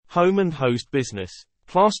Home and Host Business.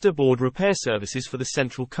 Plasterboard repair services for the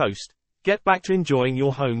Central Coast. Get back to enjoying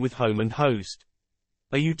your home with Home and Host.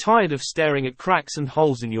 Are you tired of staring at cracks and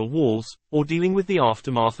holes in your walls, or dealing with the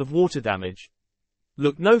aftermath of water damage?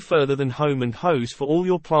 Look no further than Home and Host for all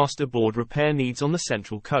your plasterboard repair needs on the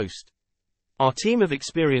Central Coast. Our team of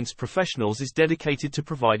experienced professionals is dedicated to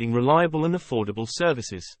providing reliable and affordable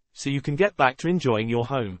services, so you can get back to enjoying your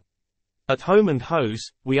home. At Home and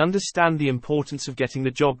Host, we understand the importance of getting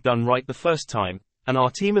the job done right the first time, and our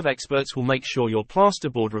team of experts will make sure your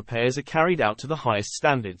plasterboard repairs are carried out to the highest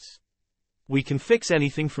standards. We can fix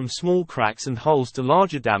anything from small cracks and holes to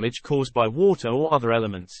larger damage caused by water or other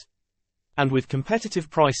elements. And with competitive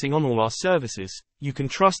pricing on all our services, you can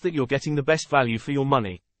trust that you're getting the best value for your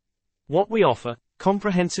money. What we offer: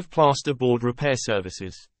 comprehensive plasterboard repair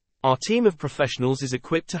services. Our team of professionals is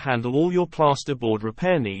equipped to handle all your plasterboard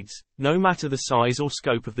repair needs, no matter the size or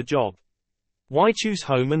scope of the job. Why choose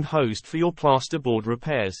Home and Host for your plasterboard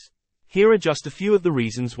repairs? Here are just a few of the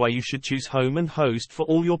reasons why you should choose Home and Host for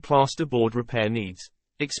all your plasterboard repair needs.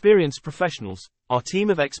 Experienced professionals. Our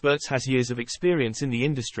team of experts has years of experience in the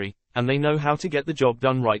industry, and they know how to get the job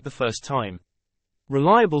done right the first time.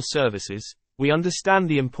 Reliable services. We understand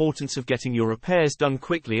the importance of getting your repairs done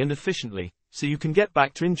quickly and efficiently, so you can get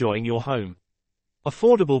back to enjoying your home.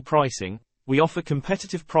 Affordable pricing. We offer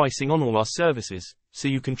competitive pricing on all our services, so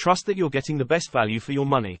you can trust that you're getting the best value for your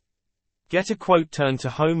money. Get a quote. Turn to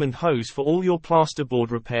Home and Host for all your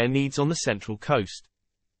plasterboard repair needs on the Central Coast.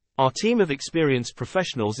 Our team of experienced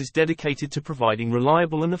professionals is dedicated to providing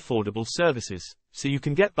reliable and affordable services, so you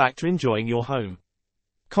can get back to enjoying your home.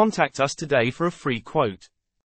 Contact us today for a free quote.